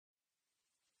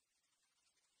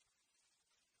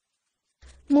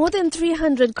More than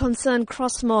 300 concerned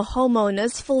Crossmoor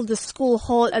homeowners filled the school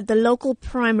hall at the local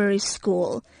primary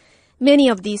school. Many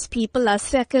of these people are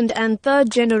second and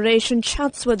third generation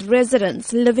Chatsworth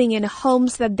residents living in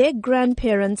homes that their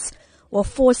grandparents were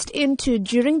forced into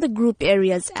during the Group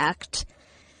Areas Act.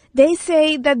 They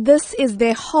say that this is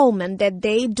their home and that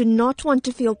they do not want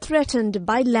to feel threatened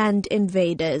by land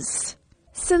invaders.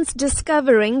 Since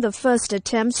discovering the first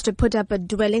attempts to put up a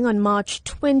dwelling on March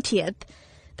 20th,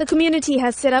 the community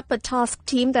has set up a task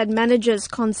team that manages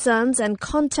concerns and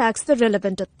contacts the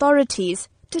relevant authorities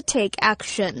to take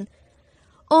action.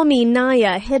 Omi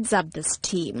Naya heads up this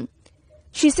team.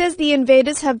 She says the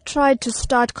invaders have tried to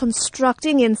start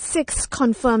constructing in 6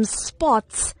 confirmed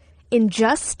spots in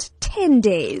just 10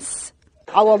 days.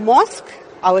 Our mosque,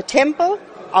 our temple,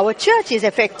 our church is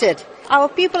affected. Our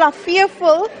people are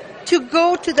fearful to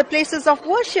go to the places of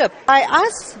worship. By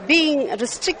us being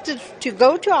restricted to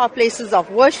go to our places of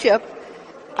worship,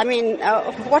 what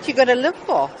are you going to live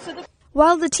for?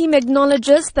 While the team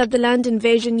acknowledges that the Land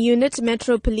Invasion Unit,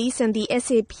 Metro Police and the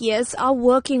SABC are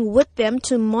working with them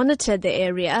to monitor the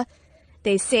area,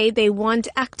 they say they want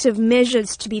active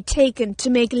measures to be taken to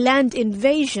make land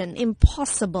invasion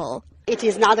impossible. It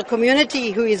is now the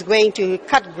community who is going to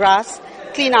cut grass,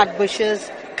 clean out bushes,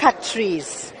 cut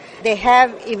trees. They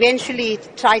have eventually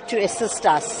tried to assist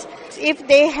us. If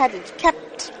they had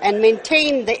kept and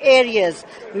maintained the areas,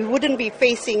 we wouldn't be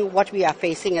facing what we are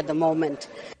facing at the moment.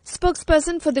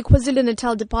 Spokesperson for the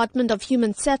KwaZulu-Natal Department of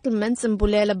Human Settlements,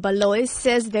 Mbulela Baloy,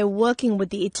 says they're working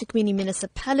with the eThekwini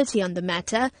municipality on the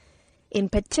matter. In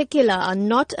particular, are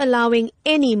not allowing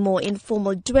any more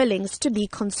informal dwellings to be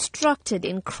constructed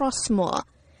in Crossmoor.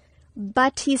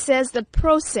 But he says the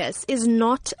process is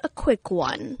not a quick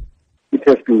one. It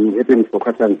has been happening for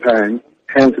quite some time.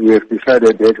 Hence, we have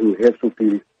decided that we have to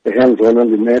be hands-on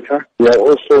on the matter. We are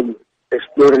also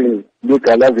exploring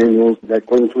legal avenues like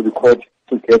going to the court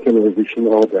to get an eviction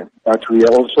order. But we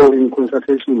are also in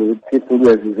consultation with people who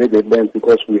have invaded land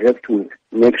because we have to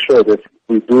make sure that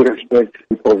we do respect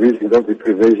the provisions of the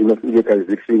Prevention of Illegal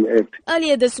Eviction Act.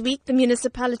 Earlier this week, the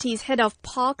municipality's head of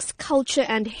Parks, Culture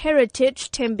and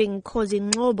Heritage, Tembing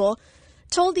Khozi-Ngobo,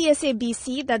 told the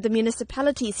SABC that the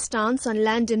municipality's stance on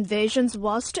land invasions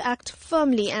was to act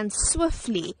firmly and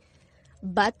swiftly.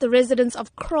 But the residents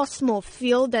of Crossmoor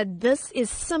feel that this is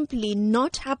simply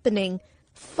not happening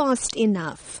fast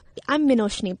enough. I'm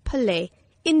Minoshni Pillay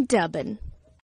in Durban.